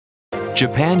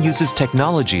Japan uses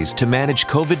technologies to manage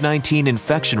COVID-19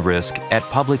 infection risk at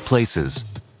public places.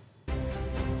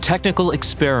 Technical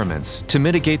experiments to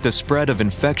mitigate the spread of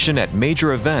infection at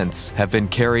major events have been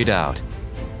carried out.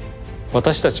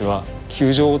 私たちは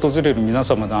球場を訪れる皆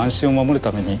様の安心を守る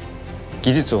ために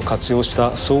技術を活用し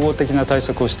た総合的な対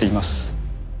策をしています。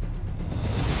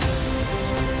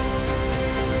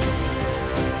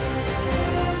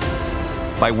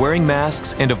By wearing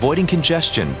masks and avoiding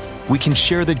congestion, we can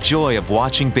share the joy of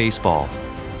watching baseball.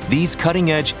 These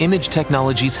cutting-edge image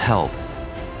technologies help.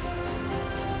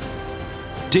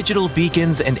 Digital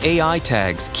beacons and AI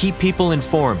tags keep people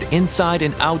informed inside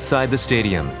and outside the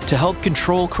stadium to help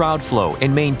control crowd flow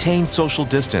and maintain social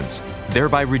distance,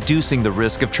 thereby reducing the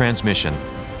risk of transmission.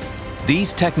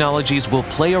 These technologies will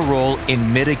play a role in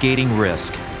mitigating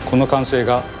risk. この完成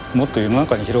がもっと世の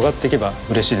中に広がっていけば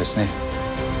嬉しいですね。